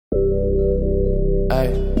Hey,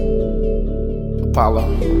 Apollo,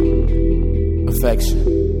 Affectionate.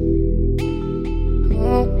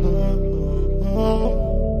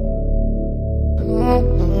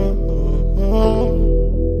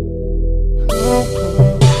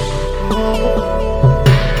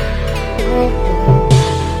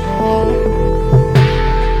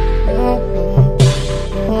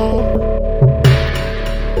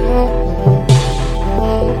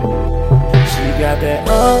 She got that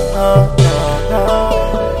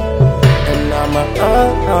and I'm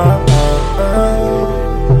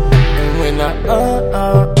and when I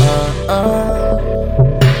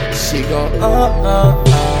she gon'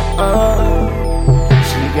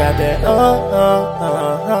 she got that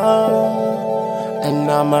and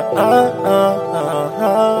I'm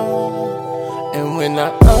and when I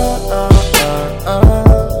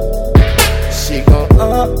she gon'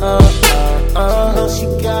 she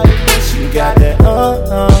got it, she got that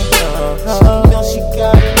she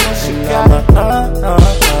got it, she got it,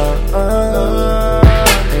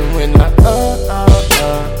 and when I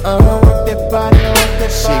that body,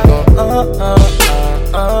 she gon'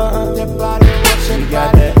 that body, she got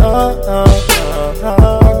that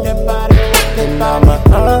that body, and I'm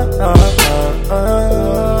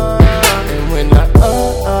and when I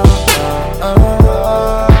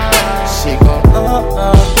she gon'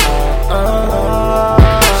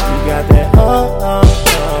 she got that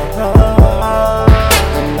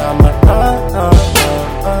and I'm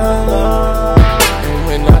and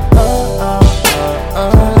when I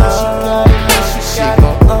she got it, she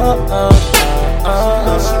gon'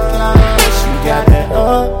 she got that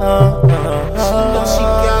she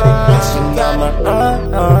got it, and I'm